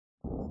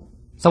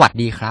สวัส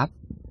ดีครับ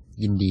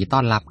ยินดีต้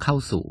อนรับเข้า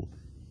สู่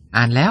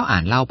อ่านแล้วอ่า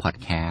นเล่าพอด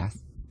แคส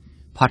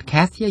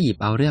ต์ที่จะหยิบ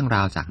เอาเรื่องร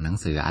าวจากหนัง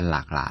สืออันหล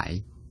ากหลาย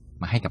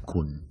มาให้กับ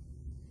คุณ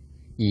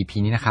EP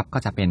นี้นะครับก็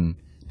จะเป็น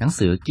หนัง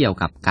สือเกี่ยว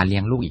กับการเลี้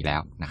ยงลูกอีกแล้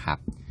วนะครับ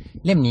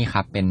เล่มนี้ค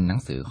รับเป็นหนั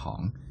งสือของ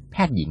แพ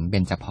ทย์หญิงเบ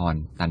ญจพร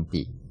ตัน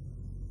ติ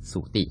สู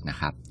ตินะ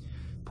ครับ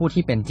ผู้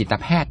ที่เป็นจิต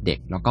แพทย์เด็ก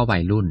แล้วก็วั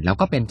ยรุ่นแล้ว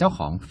ก็เป็นเจ้าข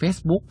อง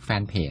Facebook แฟ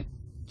นเพจ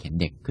เขียน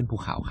เด็กขึ้นภู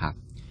เขาครับ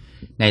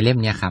ในเล่ม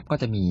นี้ครับก็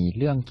จะมี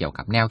เรื่องเกี่ยว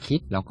กับแนวคิ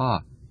ดแล้วก็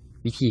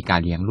วิธีกา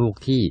รเลี้ยงลูก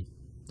ที่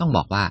ต้องบ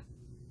อกว่า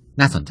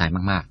น่าสนใจ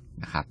มาก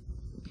ๆนะครับ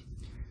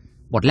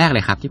บทแรกเล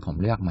ยครับที่ผม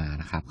เลือกมา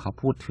นะครับเขา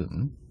พูดถึง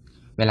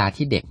เวลา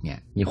ที่เด็กเนี่ย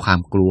มีความ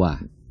กลัว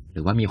ห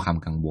รือว่ามีความ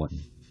กังวล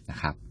นะ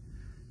ครับ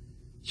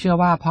เชื่อ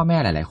ว่าพ่อแม่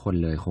หลายๆคน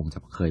เลยคงจะ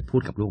เคยพู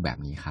ดกับลูกแบบ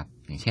นี้ครับ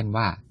อย่างเช่น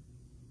ว่า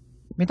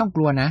ไม่ต้องก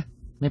ลัวนะ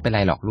ไม่เป็นไร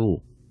หรอกลูก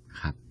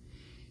ครับ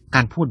ก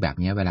ารพูดแบบ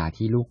นี้เวลา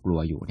ที่ลูกกลัว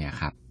อยู่เนี่ย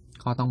ครับ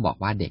ก็ต้องบอก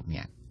ว่าเด็กเ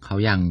นี่ยเขา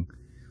ยัง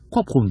ค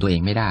วบคุมตัวเอ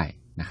งไม่ได้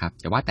นะครับ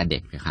แต่ว่าแต่เ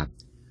ด็กเลยครับ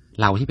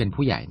เราที่เป็น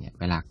ผู้ใหญ่เนี่ย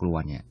เวลากลัว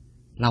เนี่ย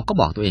เราก็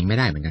บอกตัวเองไม่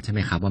ได้เหมือนกันใช่ไห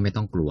มครับว่าไม่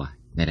ต้องกลัว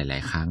ในหลา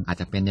ยๆครั้งอาจ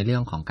จะเป็นในเรื่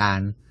องของการ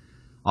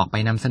ออกไป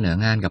นำเสนอ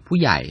งานกับผู้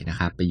ใหญ่นะ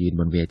ครับไปยืน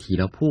บนเวที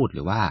แล้วพูดห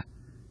รือว่า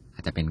อ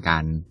าจจะเป็นกา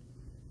ร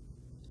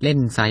เล่น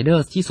สไลเดอ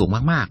ร์ที่สูง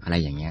มากๆอะไร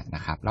อย่างเงี้ยน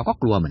ะครับเราก็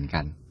กลัวเหมือน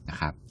กันนะ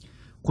ครับ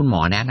คุณหม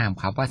อแนะน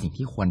ำครับว่าสิ่ง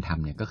ที่ควรท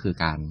ำเนี่ยก็คือ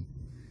การ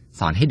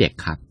สอนให้เด็ก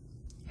ครับ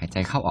หายใจ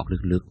เข้าออก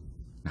ลึก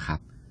ๆนะครับ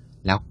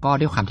แล้วก็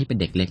ด้วยความที่เป็น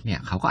เด็กเล็กเนี่ย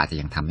เขาก็อาจจะ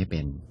ยังทำไม่เป็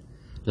น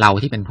เรา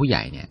ที่เป็นผู้ให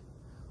ญ่เนี่ย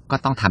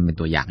ก็ต้องทำเป็น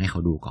ตัวอย่างให้เขา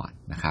ดูก่อน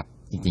นะครับ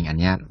จริงๆอัน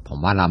เนี้ยผม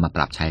ว่าเรามาป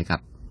รับใช้กับ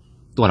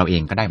ตัวเราเอ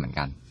งก็ได้เหมือน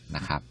กันน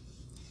ะครับ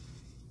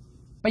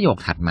ประโยค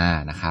ถัดมา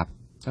นะครับ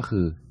ก็คื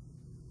อ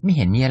ไม่เ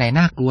ห็นมีอะไร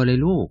น่ากลัวเลย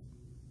ลูก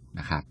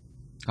นะครับ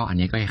ก็อัน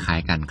นี้ก็คล้าย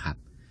ๆกันครับ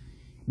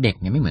เด็ก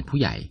เนี่ยไม่เหมือนผู้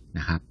ใหญ่น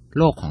ะครับ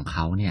โลกของเข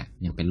าเนี่ย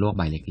ยังเป็นโลกใ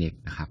บเล็ก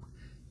ๆนะครับ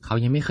เขา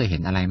ยังไม่เคยเห็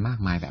นอะไรมาก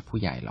มายแบบผู้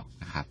ใหญ่หรอก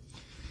นะครับ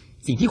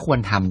สิ่งที่ควร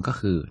ทำก็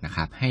คือนะค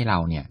รับให้เรา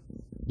เนี่ย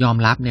ยอม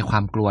รับในควา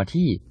มกลัว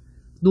ที่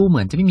ดูเหมื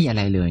อนจะไม่มีอะไ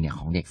รเลยเนี่ยข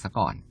องเด็กซะ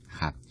ก่อน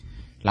ครับ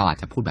เราอาจ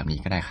จะพูดแบบนี้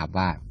ก็ได้ครับ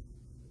ว่า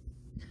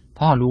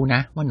พ่อรู้นะ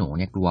ว่าหนูเ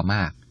นี่ยกลัวม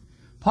าก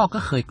พ่อก็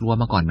เคยกลัว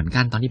มาก่อนเหมือน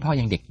กันตอนที่พ่อ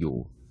ยังเด็กอยู่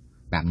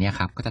แบบนี้ค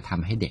รับก็จะท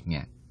ำให้เด็กเนี่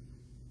ย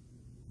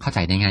เข้าใจ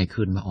ได้ง่าย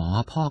ขึ้นว่าอ๋อ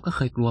พ่อก็เค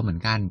ยกลัวเหมือน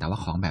กันแต่ว่า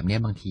ของแบบนี้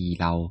บางที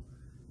เรา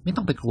ไม่ต้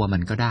องไปกลัวมั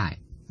นก็ได้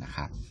นะค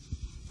รับ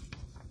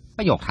ป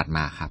ระโยคถัดม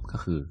าครับก็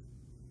คือ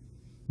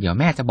เดี๋ยว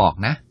แม่จะบอก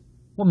นะ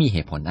ว่ามีเห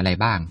ตุผลอะไร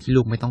บ้างที่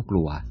ลูกไม่ต้องก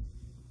ลัว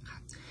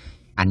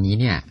อันนี้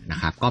เนี่ยนะ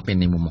ครับก็เป็น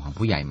ในมุมมองของ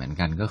ผู้ใหญ่เหมือน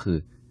กันก็คือ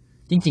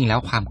จริงๆแล้ว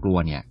ความกลัว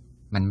เนี่ย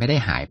มันไม่ได้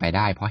หายไปไ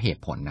ด้เพราะเห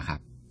ตุผลนะครับ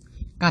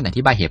การอ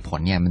ธิบายเหตุผล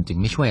เนี่ยมันจึง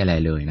ไม่ช่วยอะไร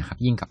เลยนะครับ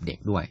ยิ่งกับเด็ก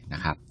ด้วยน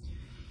ะครับ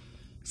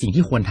สิ่ง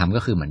ที่ควรทำ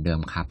ก็คือเหมือนเดิม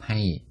ครับให้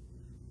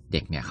เด็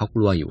กเนี่ยเขาก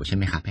ลัวอยู่ใช่ไ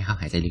หมครับให้เขา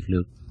หายใจ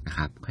ลึกๆนะค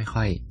รับ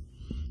ค่อย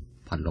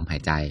ๆผ่อนลมหา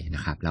ยใจน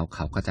ะครับแล้วเข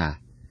าก็จะ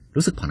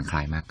รู้สึกผ่อนคล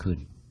ายมากขึ้น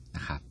น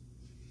ะครับ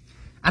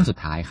อันสุด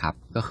ท้ายครับ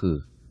ก็คือ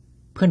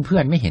เพื่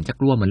อนๆไม่เห็นจะ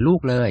กลัวเหมือนลู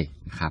กเลย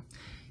นะครับ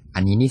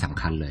อันนี้นี่สำ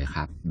คัญเลยค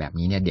รับแบบ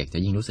นี้เนี่ยเด็กจะ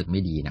ยิ่งรู้สึกไ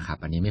ม่ดีนะครับ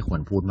อันนี้ไม่ควร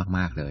พูดม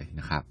ากๆเลย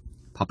นะครับ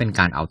เพราะเป็น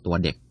การเอาตัว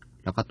เด็ก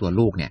แล้วก็ตัว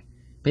ลูกเนี่ย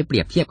ไปเปรี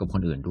ยบเทียบกับค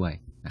นอื่นด้วย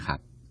นะครับ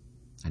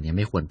อันนี้ไ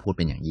ม่ควรพูดเ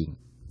ป็นอย่างยิ่ง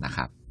นะค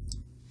รับ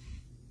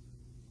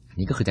อัน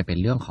นี้ก็คือจะเป็น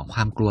เรื่องของคว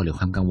ามกลัวหรือ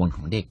ความกังวลข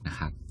องเด็กนะ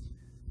ครับ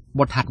บ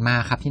ทถัดมา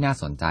ครับที่น่า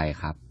สนใจ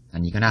ครับอั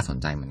นนี้ก็น่าสน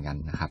ใจเหมือนกัน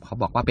นะครับเขา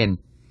บอกว่าเป็น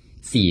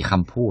4ค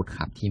ำพูดค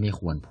รับที่ไม่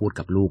ควรพูด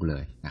กับลูกเล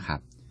ยนะครับ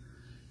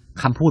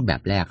คำพูดแบ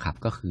บแรกครับ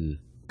ก็คือ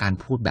การ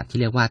พูดแบบที่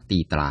เรียกว่า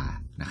ตีตรา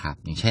นะครับ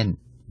อย่างเช่น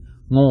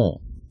โง่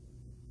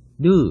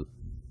ดื้อ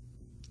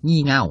งี่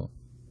เง่า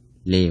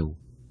เลว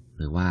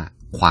หรือว่า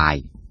ควาย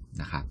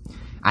นะครับ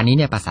อันนี้เ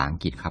นี่ยภาษาอัง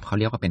กฤษครับเขา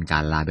เรียกว่าเป็นกา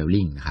ร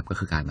labeling นะครับก็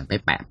คือการมันไป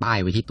แปะป้าย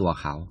ไว้ที่ตัว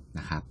เขา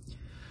นะครับ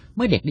เ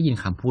มื่อเด็กได้ยิน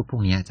คำพูดพว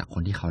กนี้จากค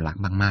นที่เขารัก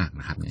มากๆ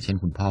นะครับอย่างเช่น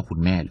คุณพ่อคุณ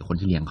แม่หรือคน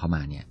ที่เลี้ยงเขาม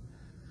าเนี่ย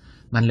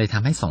มันเลยท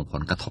ำให้ส่งผ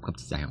ลกระทบกับ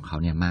จิตใจของเขา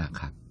เนี่ยมาก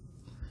ครับ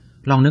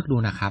ลองนึกดู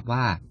นะครับ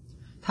ว่า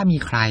ถ้ามี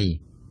ใคร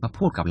มา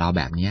พูดกับเรา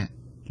แบบนี้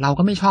เรา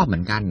ก็ไม่ชอบเหมื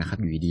อนกันนะครับ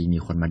อยู่ดีๆมี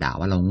คนมาด่า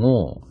ว่าเราโง่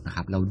นะค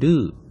รับเราดื้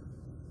อ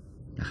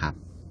นะครับ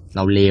เร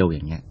าเลวอ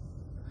ย่างเงี้ย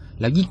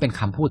แล้วยิ่งเป็น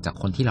คำพูดจาก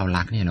คนที่เรา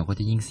รักเนี่ยเราก็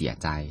จะยิ่งเสีย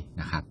ใจ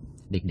นะครับ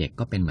เด็กๆ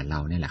ก็เป็นเหมือนเร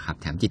าเนี่ยแหละครับ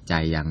แถมจิตใจ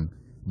ยัง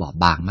บอบ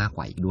บางมากก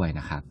ว่าอีกด้วย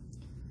นะครับ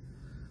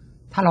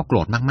ถ้าเราโกร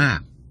ธมาก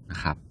ๆนะ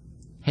ครับ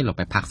ให้หลบ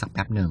ไปพักสักแ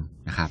ป๊บนึง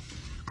นะครับ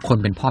คน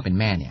เป็นพ่อเป็น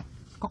แม่เนี่ย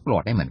ก็โกร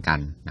ธได้เหมือนกัน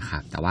นะครั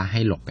บแต่ว่าให้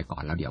หลบไปก่อ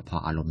นแล้วเดี๋ยวพอ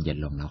อารมณ์เย็น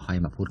ลงแล้วค่อย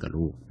มาพูดกับ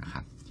ลูกนะค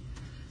รับ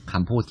ค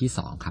ำพูดที่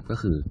2ครับก็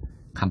คือ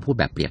คำพูด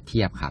แบบเปรียบเ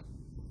ทียบครับ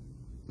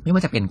ไม่ว่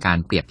าจะเป็นการ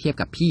เปรียบเทียบ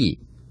กับพี่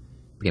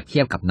เปรียบเที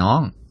ยบกับน้อ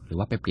งหรือ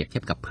ว่าไปเปรียบเที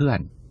ยบกับเพื่อน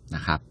น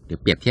ะครับหรือ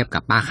เปรียบเทียบกั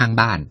บป้าข้าง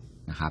บ้าน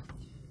นะครับ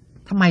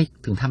ทำไม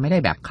ถึงทำไม่ได้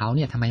แบบเขาเ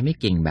นี่ยทำไมไม่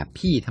เก่งแบบ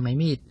พี่ทำไม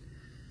ไม่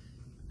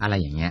อะไร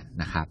อย่างเงี้ย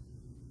นะครับ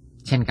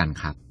เช่นกัน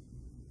ครับ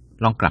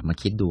ลองกลับมา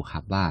คิดดูครั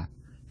บว่า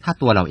ถ้า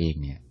ตัวเราเอง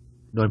เนี่ย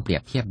โดนเปรีย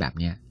บเทียบแบบ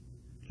เนี้ย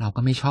เรา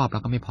ก็ไม่ชอบแล้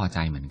วก็ไม่พอใจ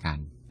เหมือนกัน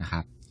นะค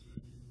รับ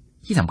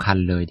ที่สำคัญ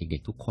เลยเด็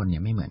กๆทุกคนเนี่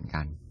ยไม่เหมือน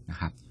กันนะ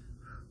ครับ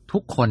ทุ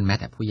กคนแม้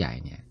แต่ผู้ใหญ่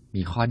เนี่ย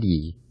มีข้อดี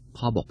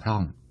ข้อบกพร่อ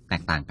งแต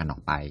กต่างกันออ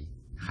กไป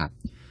นะครับ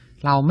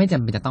เราไม่จ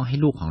ำเป็นจะต้องให้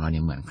ลูกของเราเ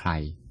นี่ยเหมือนใคร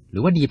หรื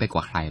อว่าดีไปก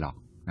ว่าใครหรอก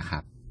นะครั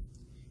บ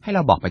ให้เร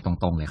าบอกไปต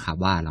รงๆเลยครับ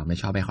ว่าเราไม่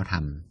ชอบให้เขาท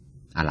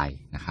ำอะไร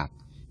นะครับ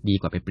ดี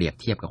กว่าไปเปรียบ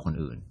เทียบกับคน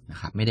อื่นนะ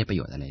ครับไม่ได้ประโ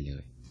ยชน์อะไรเล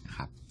ยนะค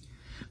รับ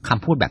ค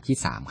ำพูดแบบที่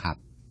3ครับ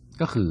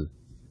ก็คือ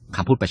ค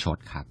ำพูดประชด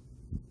ครับ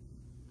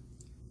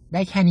ไ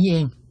ด้แค่นี้เอ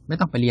งไม่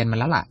ต้องไปเรียนมัน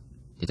แล้วล่ะ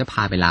เดี๋ยวจะพ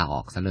าไปลาอ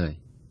อกซะเลย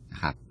นะ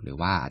ครับหรือ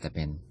ว่าอาจจะเ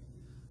ป็น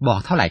บอก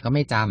เท่าไหร่ก็ไ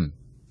ม่จ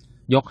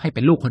ำยกให้เ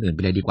ป็นลูกคนอื่นไป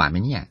เลยดีกว่าไหม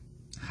เนี่ย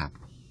นะครับ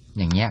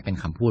อย่างเงี้ยเป็น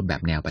คำพูดแบ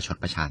บแนวประชด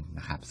ประชัน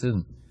นะครับซึ่ง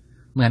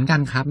เหมือนกัน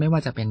ครับไม่ว่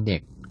าจะเป็นเด็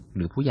กห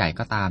รือผู้ใหญ่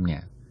ก็ตามเนี่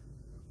ย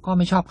ก็ไ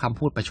ม่ชอบคำ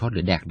พูดประชดห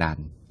รือแดกดัน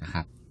นะค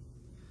รับ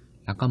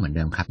แล้วก็เหมือนเ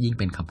ดิมครับยิ่ง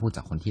เป็นคำพูดจ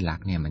ากคนที่รัก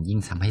เนี่ยมันยิ่ง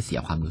ทำให้เสีย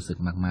ความรู้สึก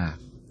มาก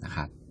ๆนะค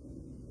รับ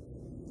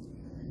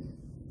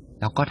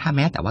แล้วก็ถ้าแ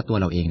ม้แต่ว่าตัว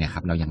เราเองเนี่ยค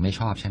รับเรายังไม่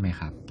ชอบใช่ไหม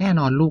ครับแน่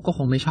นอนลูกก็ค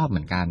งไม่ชอบเห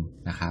มือนกัน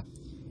นะครับ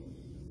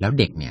แล้ว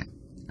เด็กเนี่ย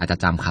อาจจะ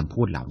จำคำ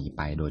พูดเหล่านี้ไ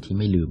ปโดยที่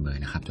ไม่ลืมเลย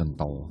นะครับจน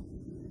โต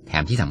แถ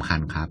มที่สำคัญ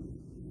ครับ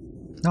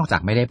นอกจา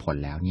กไม่ได้ผล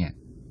แล้วเนี่ย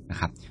นะ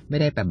ครับไม่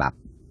ได้ไปแบบ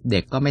เด็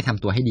กก็ไม่ท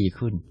ำตัวให้ดี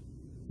ขึ้น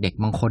เด็ก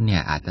บางคนเนี่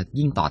ยอาจจะ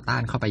ยิ่งต่อต้า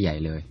นเข้าไปใหญ่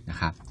เลยนะ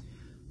ครับ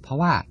เพราะ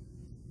ว่า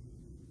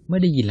เมื่อ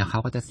ได้ยินแล้วเขา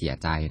ก็จะเสีย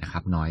ใจนะครั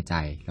บน้อยใจ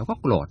แล้วก็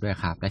โกรธด้วย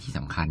ครับและที่ส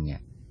ำคัญเนี่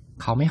ย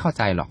เขาไม่เข้าใ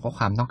จหรอกว่าค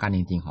วามต้องการจ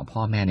ริงๆของพ่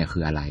อแม่เนี่ยคื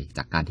ออะไรจ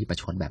ากการที่ประ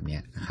ชดแบบนี้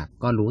นะครับ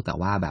ก็รู้แต่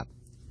ว่าแบบ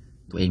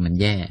ตัวเองมัน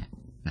แย่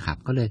นะครับ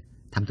ก็เลย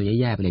ทำตัว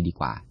แย่ๆไปเลยดี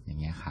กว่าอย่าง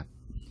เงี้ยครับ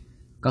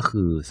ก็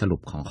คือสรุป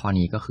ของข้อ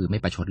นี้ก็คือไม่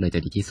ประชดเลยจะ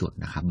ดีที่สุด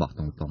นะครับบอกต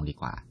รงๆดี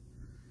กว่า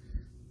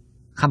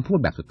คำพูด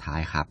แบบสุดท้าย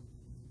ครับ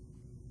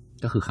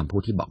ก็คือคำพู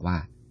ดที่บอกว่า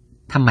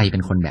ทำไมเป็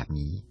นคนแบบ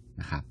นี้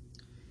นะครับ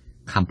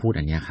คำพูด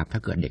อันนี้ครับถ้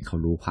าเกิดเด็กเขา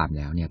รู้ความแ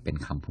ล้วเนี่ยเป็น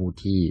คำพูด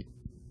ที่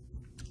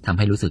ทำใ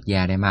ห้รู้สึกแ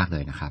ย่ได้มากเล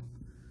ยนะครับ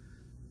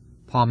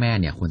พ่อแม่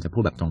เนี่ยควรจะพู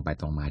ดแบบตรงไป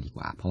ตรงมาดีก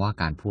ว่าเพราะว่า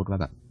การพูดว่า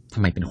แบบทำ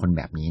ไมเป็นคนแ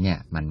บบนี้เนี่ย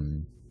มัน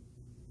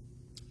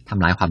ท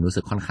ำร้ายความรู้สึ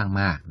กค่อนข้าง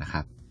มากนะค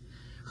รับ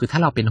คือถ้า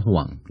เราเป็นห่ว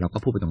งเราก็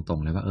พูดไปตรง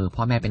ๆเลยว่า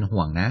พ่อแม่เป็นห่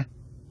วงนะ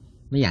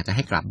ไม่อยากจะใ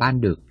ห้กลับบ้าน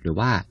ดึกหรือ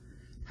ว่า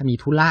ถ้ามี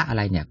ธุระอะไ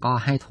รเนี่ยก็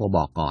ให้โทรบ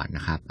อกก่อนน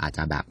ะครับอาจจ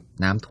ะแบบ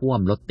น้ำท่วม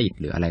รถติด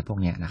หรืออะไรพวก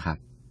นี้นะครับ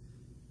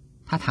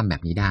ถ้าทำแบ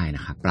บนี้ได้น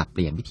ะครับปรับเป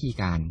ลี่ยนวิธี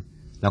การ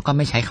แล้วก็ไ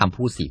ม่ใช้คำ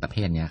พูด4ประเภ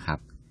ทนี้ครับ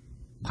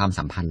ความ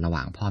สัมพันธ์ระห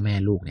ว่างพ่อแม่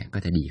ลูกเนี่ยก็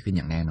จะดีขึ้นอ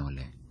ย่างแน่นอนเ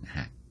ลยนะฮ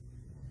ะ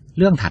เ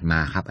รื่องถัดมา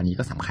ครับอันนี้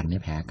ก็สำคัญไม่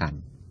แพ้กัน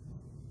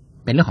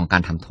เป็นเรื่องของกา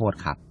รทำโทษ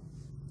ครับ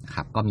นะค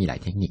รับก็มีหลาย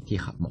เทคนิคที่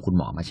คุณห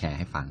มอมาแชร์ใ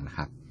ห้ฟังนะค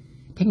รับ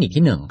เทคนิค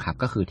ที่1ครับ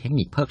ก็คือเทค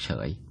นิคเพิกเฉ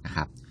ยนะค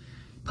รับ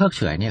เพิกเ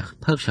ฉยเนี่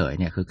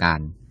ยคือการ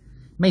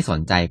ไม่สน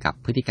ใจกับ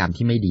พฤติกรรม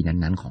ที่ไม่ดี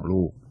นั้นๆของ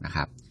ลูกนะค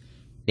รับ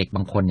เด็กบ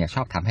างคนเนี่ยช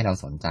อบทำให้เรา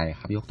สนใจ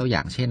ครับยกตัวอย่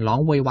างเช่นร้อง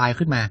โวยวาย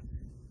ขึ้นมา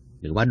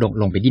หรือว่า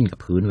ลงไปดิ้นกับ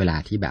พื้นเวลา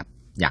ที่แบบ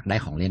อยากได้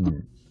ของเล่น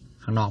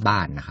ข้างนอกบ้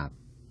านนะครับ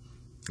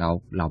แล้ว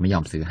เราไม่ยอ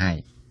มซื้อให้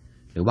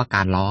หรือว่าก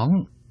ารร้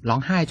อง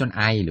ไห้จนไ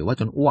อหรือว่า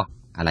จนอ้วก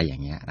อะไรอย่า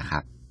งเงี้ยนะครั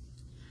บ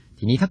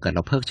ทีนี้ถ้าเกิดเร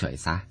าเพิกเฉย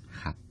ซะ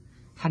ครับ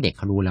ถ้าเด็กเ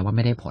ขารู้แล้วว่าไ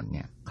ม่ได้ผลเ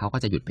นี่ยเขาก็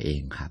จะหยุดไปเอ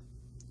งครับ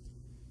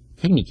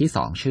เทคนิคที่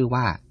2ชื่อ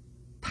ว่า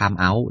time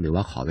out หรือว่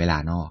าขอเวลา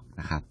นอก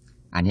นะครับ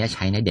อันนี้ใ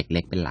ช้ในเด็กเ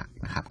ล็กเป็นหลัก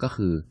นะครับก็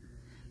คือ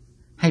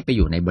ให้ไปอ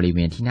ยู่ในบริเว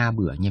ณที่น่าเ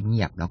บื่อเ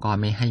งียบๆแล้วก็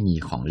ไม่ให้มี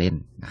ของเล่น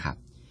นะครับ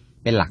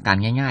เป็นหลักการ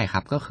ง่ายๆค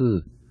รับก็คือ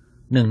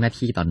1นา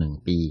ทีต่อ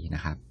1ปีน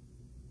ะครับ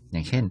อย่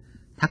างเช่น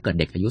ถ้าเกิด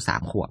เด็กอายุ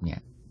3ขวบเนี่ย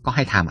ก็ใ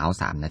ห้ time out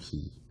 3นา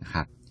ทีนะค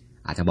รับ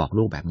อาจจะบอก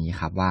ลูกแบบนี้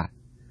ครับว่า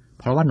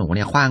เพราะว่าหนูเ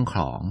นี่ยขว้างข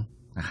อง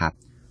นะครับ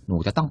หนู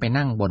จะต้องไป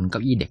นั่งบนเก้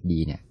าอี้เด็กดี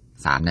เนี่ย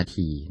3นา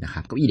ทีนะครั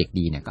บเก้าอี้เด็ก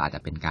ดีเนี่ยก็อาจจ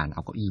ะเป็นการเอ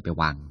าเก้าอี้ไป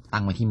วางตั้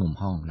งไว้ที่มุม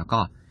ห้องแล้วก็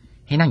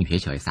ให้นั่งอยู่เ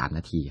ฉยๆ3น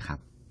าทีครับ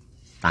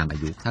ตามอา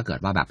ยุถ้าเกิด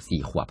ว่าแบบ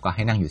4ขวบก็ใ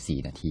ห้นั่งอยู่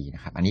4นาทีน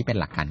ะครับอันนี้เป็น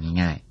หลักการ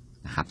ง่าย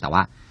ๆนะครับแต่ว่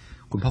า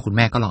คุณพ่อคุณแ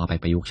ม่ก็ลองเอาไป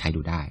ประยุกต์ใช้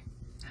ดูได้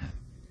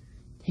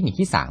เทคนิค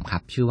ที่3ครั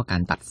บชื่อว่ากา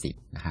รตัดสิท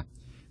ธิ์นะครับ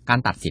การ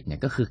ตัดสิทธิ์เนี่ย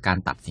ก็คือการ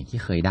ตัดสิ่งที่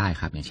เคยได้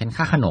ครับอย่างเช่น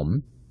ค่าขนม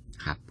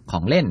ครับขอ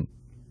งเล่น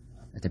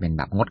อาจจะเป็นแ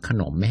บบงดข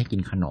นมไม่ให้กิ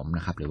นขนมน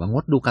ะครับหรือว่าง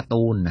ดดูการ์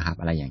ตูนนะครับ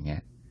อะไรอย่างเงี้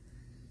ย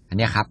อัน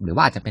นี้ครับหรือว่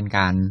าอาจจะเป็นก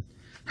าร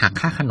หัก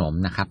ค่าขนม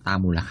นะครับตาม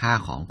มูลค่า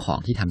ของ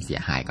ที่ทำเสีย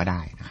หายก็ไ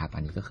ด้นะครับอั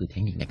นนี้ก็คือเท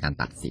คนิคในการ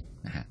ตัดสิทธิ์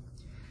นะฮะ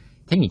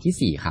เทคนิค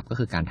ที่4ครับก็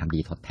คือการทำดี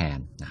ทดแทน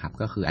นะครับ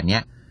ก็คืออันเนี้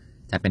ย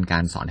จะเป็นกา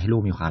รสอนให้ลู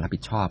กมีความรับผิ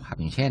ดชอบครับ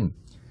อย่างเช่น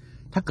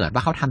ถ้าเกิดว่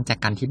าเขาทำแจ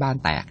กันที่บ้าน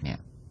แตกเนี่ย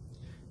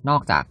นอ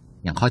กจาก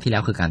อย่างข้อที่แล้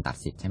วคือการตัด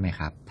สิทธิ์ใช่ไหมค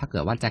รับถ้าเกิ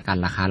ดว่าแจกัน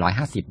ราคา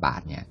150บา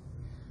ทเนี่ย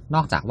น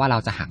อกจากว่าเรา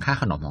จะหักค่า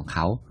ขนมของเข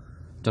า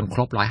จนค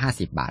รบ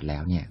150บาทแล้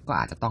วเนี่ยก็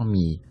อาจจะต้อง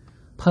มี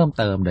เพิ่ม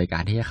เติมโดยกา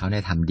รที่เขาได้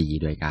ทำดี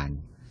โดยการ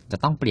จะ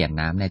ต้องเปลี่ยน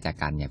น้ำในแจ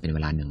กันเนี่ยเป็นเว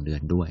ลา1เดือ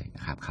นด้วยน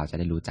ะครับเขาจะ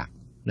ได้รู้จัก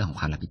เรื่องของ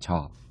ความรับผิดชอ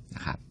บน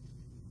ะครับ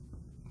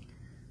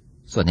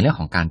ส่วนในเรื่อง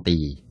ของการตี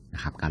น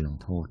ะครับการลง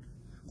โทษ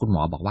คุณหม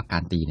อบอกว่ากา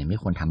รตีเนี่ยไม่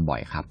ควรทำบ่อ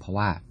ยครับเพราะ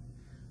ว่า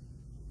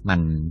มัน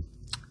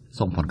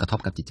ส่งผลกระทบ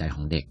กับจิตใจข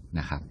องเด็ก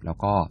นะครับแล้ว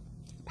ก็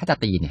ถ้าจะ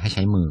ตีเนี่ยให้ใ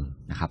ช้มือ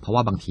นะครับเพราะว่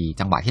าบางที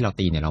จังหวะที่เรา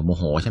ตีเนี่ยเราโม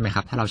โหใช่ไหมค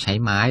รับถ้าเราใช้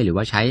ไม้หรือ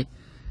ว่าใช้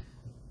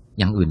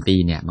อย่างอื่นตี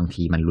เนี่ยบาง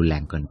ทีมันรุนแร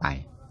งเกินไป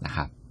นะค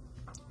รับ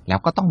แล้ว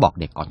ก็ต้องบอก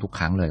เด็กก่อนทุกค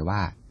รั้งเลยว่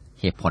า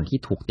เหตุผลที่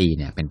ถูกตี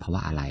เนี่ยเป็นเพราะว่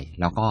าอะไร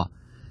แล้วก็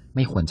ไ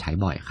ม่ควรใช้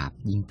บ่อยครับ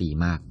ยิ่งตี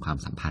มากความ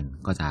สัมพันธ์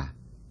ก็จะ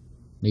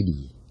ไม่ดี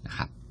นะค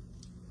รับ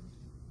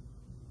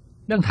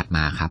เรื่องถัดม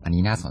าครับอัน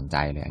นี้น่าสนใจ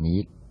เลยอันนี้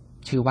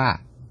ชื่อว่า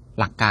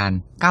หลักการ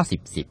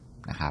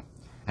90-10นะครับ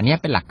อั อันนี้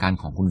เป็นหลักการ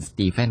ของคุณส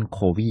ตีเฟนโค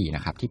วีน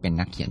ะครับที่เป็น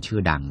นักเขียนชื่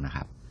อดังนะค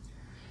รับ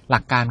หลั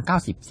กการ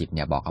90-10เ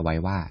นี่ยบอกเอาไว้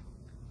ว่า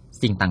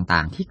สิ่งต่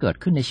างๆที่เกิด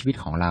ขึ้นในชีวิต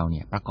ของเราเ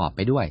นี่ยประกอบไป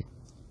ด้วย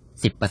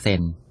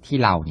 10% ที่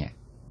เราเนี่ย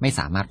ไม่ส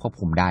ามารถควบ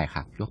คุมได้ค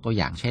รับยกตัวอ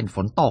ย่างเช่นฝ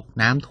นตก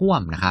น้ำท่ว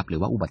มนะครับหรือ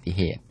ว่าอุบัติเ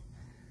หตุ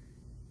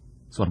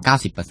ส่วน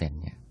 90% เ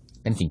นี่ย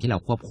เป็นสิ่งที่เรา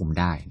ควบคุม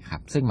ได้นะครั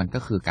บซึ่งมันก็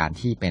คือการ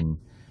ที่เป็น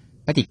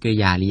ปฏิกิริ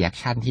ยา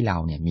reaction ที่เรา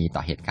เนี่ยมีต่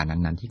อเหตุการณ์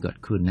นั้นๆที่เกิด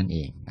ขึ้นนั่นเอ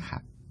งนะครั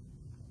บ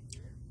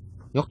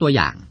ยกตัว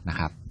อย่างนะ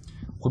ครับ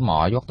คุณหมอ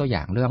ยกตัวอ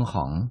ย่างเรื่องข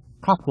อง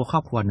ครอบค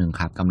รัวหนึ่ง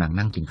ครับกำลัง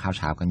นั่งกินข้าวเ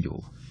ช้ากันอยู่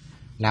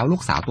แล้วลู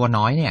กสาวตัว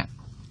น้อยเนี่ย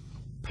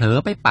เผลอ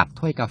ไปปัด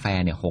ถ้วยกาแฟ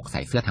เนี่ยหกใ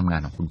ส่เสื้อทำงา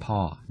นของคุณพ่อ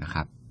นะค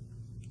รับ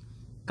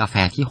กาแฟ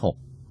ที่หก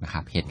นะค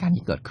รับเหตุการณ์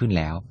ที่เกิดขึ้น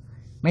แล้ว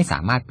ไม่สา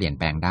มารถเปลี่ยนแ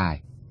ปลงได้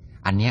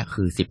อันนี้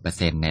คือ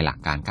 10% ในหลัก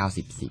การ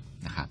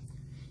 90-10 นะครับ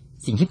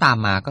สิ่งที่ตาม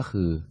มาก็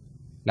คือ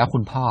แล้วคุ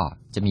ณพ่อ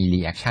จะมีรี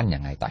แอคชั่นอย่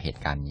างไรต่อเห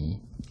ตุการณ์นี้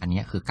อัน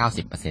นี้คือ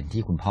 90%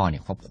 ที่คุณพ่อเนี่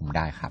ยควบคุม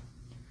ได้ครับ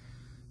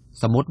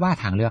สมมุติว่า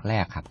ทางเลือกแร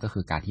กครับก็คื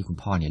อการที่คุณ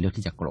พ่อเนี่ยเลือก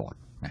ที่จะโกรธ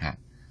นะฮะ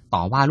ต่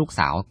อว่าลูก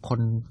สาวคน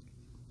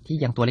ที่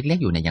ยังตัวเล็ก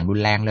ๆอยู่เนี่ยอย่างรุ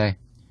นแรงเลย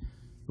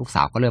ลูกส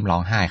าวก็เริ่มร้อ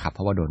งไห้ครับเพ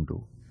ราะว่าโดนดุ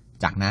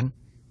จากนั้น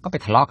ก็ไป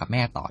ทะเลาะกับแ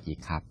ม่ต่ออีก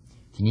ครับ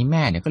ทีนี้แ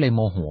ม่เนี่ยก็เลยโม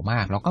โหม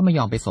ากแล้วก็ไม่ย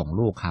อมไปส่ง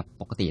ลูกครับ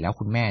ปกติแล้ว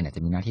คุณแม่เนี่ยจ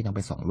ะมีหน้าที่ต้องไ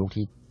ปส่งลูก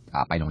ที่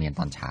ไปโรงเรียน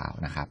ตอนเช้า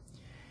นะครับ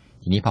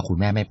ทีนี้พอคุณ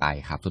แม่ไม่ไป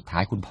ครับสุดท้า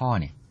ยคุณพ่อ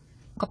เนี่ย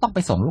ก็ต้องไป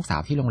ส่งลูกสา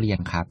วที่โรงเรียน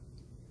ครับ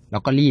แล้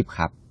วก็รีบ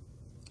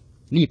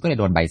ก็เลย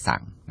โดนใบสั่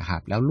งนะครั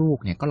บแล้วลูก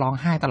เนี่ยก็ร้อง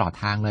ไห้ตลอด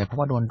ทางเลยเพราะ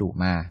ว่าโดนดุ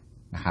มา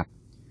นะครับ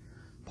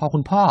พอคุ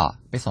ณพ่อ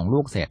ไปส่งลู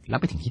กเสร็จแล้ว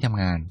ไปถึงที่ท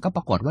ำงานก็ป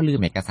รากฏว่าลืม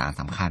เอกสาร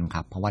สำคัญค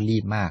รับเพราะว่ารี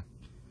บมาก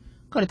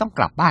ก็เลยต้องก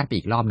ลับบ้านไป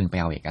อีกรอบนึงไป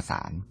เอาเอกส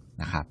าร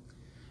นะครับ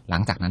หลั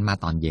งจากนั้นมา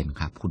ตอนเย็น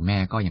ครับคุณแม่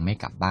ก็ยังไม่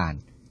กลับบ้าน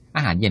อ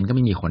าหารเย็นก็ไ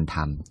ม่มีคนท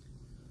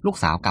ำลูก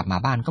สาวกลับมา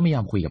บ้านก็ไม่ย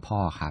อมคุยกับพ่อ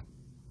ครับ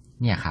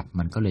เนี่ยครับ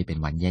มันก็เลยเป็น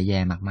วันแย่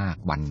ๆมาก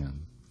ๆวันหนึ่ง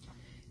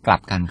กลั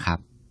บกันครับ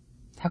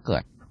ถ้าเกิ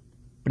ด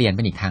เปลี่ยนเ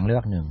ป็นอีกทางเลื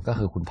อกหนึ่งก็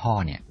คือคุณพ่อ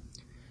เนี่ย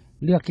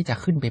เลือกที่จะ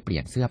ขึ้นไปเปลี่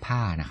ยนเสื้อผ้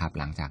านะครับ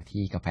หลังจาก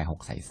ที่กาแฟหก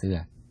ใส่เสื้อ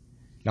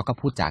แล้วก็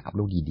พูดจากับ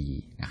ลูกดี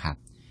ๆนะครับ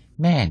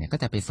แม่เนี่ยก็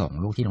จะไปส่ง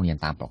ลูกที่โรงเรียน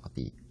ตามปก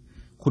ติ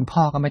คุณพ่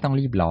อก็ไม่ต้อง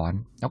รีบร้อน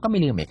แล้วก็ไม่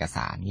ลืมเอกส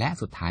ารและ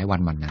สุดท้ายวั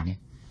นนั้นเนี่ย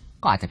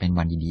ก็อาจจะเป็น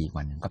วันดีๆ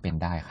วันหนึ่งก็เป็น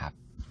ได้ครับ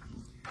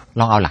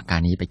ลองเอาหลักการ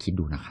นี้ไปคิด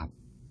ดูนะครับ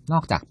น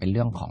อกจากเป็นเ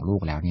รื่องของลู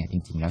กแล้วเนี่ยจ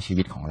ริงๆแล้วชี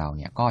วิตของเราเ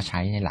นี่ยก็ใช้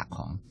ในหลักข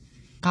อง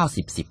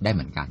90-10ได้เห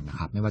มือนกันนะค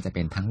รับไม่ว่าจะเ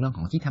ป็นทั้งเรื่องข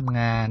องที่ทำ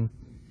งาน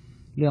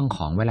เรื่องข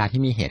องเวลา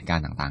ที่มีเหตุการ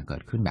ณ์ต่างๆเกิ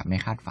ดขึ้นแบบไม่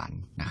คาดฝัน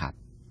นะครับ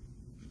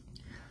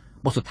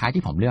บทสุดท้าย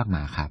ที่ผมเลือกม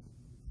าครับ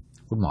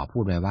คุณหมอพู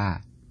ดไว้ว่า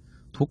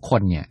ทุกค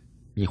นเนี่ย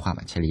มีความ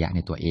อัจฉริยะใน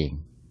ตัวเอง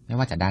ไม่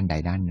ว่าจะด้านใด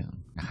ด้านหนึ่ง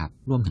นะครับ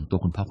รวมถึงตัว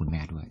คุณพ่อคุณแ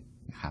ม่ด้วย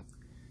นะครับ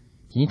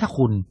ทีนี้ถ้า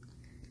คุณ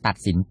ตัด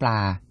สินปลา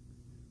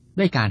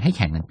ด้วยการให้แ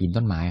ข่งกันปีน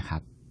ต้นไม้ครั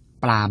บ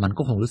ปลามัน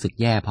ก็คงรู้สึก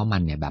แย่เพราะมั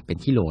นเนี่ยแบบเป็น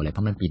ที่โหลเลยเพร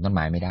าะมันปีนต้นไ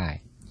ม้ไม่ได้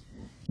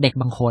เด็ก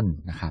บางคน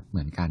นะครับเห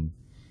มือนกัน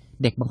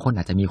เด็กบางคน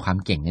อาจจะมีความ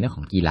เก่งในเรื่องข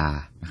องกีฬา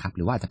นะครับห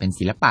รือว่าอาจจะเป็น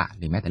ศิลปะ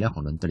หรือแม้แต่เรื่องข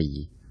องดนตรี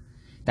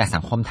แต่สั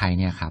งคมไทย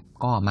เนี่ยครับ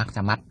ก็มักจ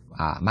ะ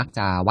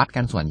วัด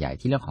กันส่วนใหญ่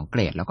ที่เรื่องของเก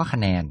รดแล้วก็คะ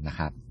แนนนะ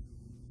ครับ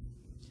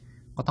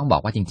ก็ต้องบอ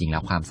กว่าจริงๆแล้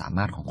วความสาม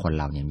ารถของคน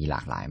เราเนี่ยมีหล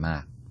ากหลายมา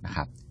กนะค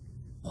รับ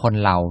คน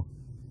เรา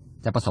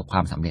จะประสบคว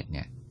ามสำเร็จเ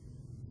นี่ย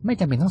ไม่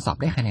จำเป็นต้องสอบ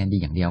ได้คะแนนดี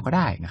อย่างเดียวก็ไ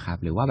ด้นะครับ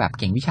หรือว่าแบบ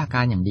เก่งวิชาก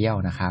ารอย่างเดียว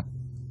นะครับ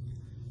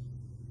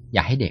อ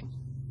ย่าให้เด็ก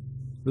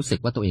รู้สึก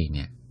ว่าตัวเองเ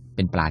นี่ยเ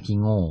ป็นปลาที่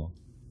โง่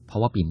เพรา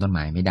ะว่าปีนต้นไ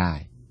ม้ไม่ได้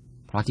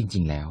เพราะจริ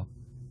งๆแล้ว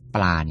ป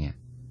ลาเนี่ย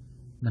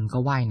มันก็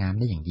ว่ายน้ำ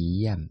ได้อย่างดีเ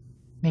ยี่ยม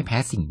ไม่แพ้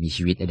สิ่งมี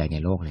ชีวิตใดๆใน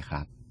โลกเลยค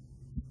รับ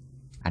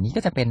อันนี้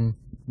ก็จะเป็น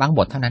บางบ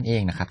ทเท่านั้นเอ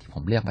งนะครับที่ผ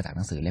มเลือกมาจากห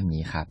นังสือเล่ม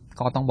นี้ครับ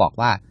ก็ต้องบอก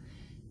ว่า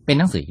เป็น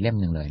หนังสืออีกเล่ม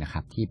นึงเลยนะค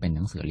รับที่เป็นห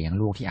นังสือเลี้ยง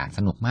ลูกที่อ่านส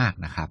นุกมาก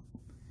นะครับ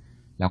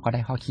แล้วก็ได้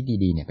ข้อคิด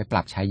ดีๆเนี่ยไปป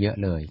รับใช้เยอะ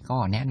เลยก็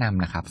แนะน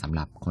ำนะครับสำห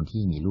รับคน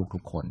ที่มีลูกทุ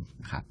กคน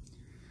นะครับ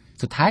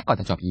สุดท้ายก่อน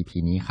จะจบ EP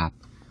นี้ครับ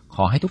ข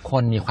อให้ทุกค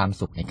นมีความ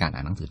สุขในการอ่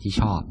านหนังสือที่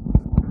ชอบ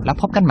แล้ว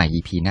พบกันใหม่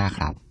EP หน้าค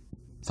รับ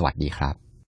สวัสดีครับ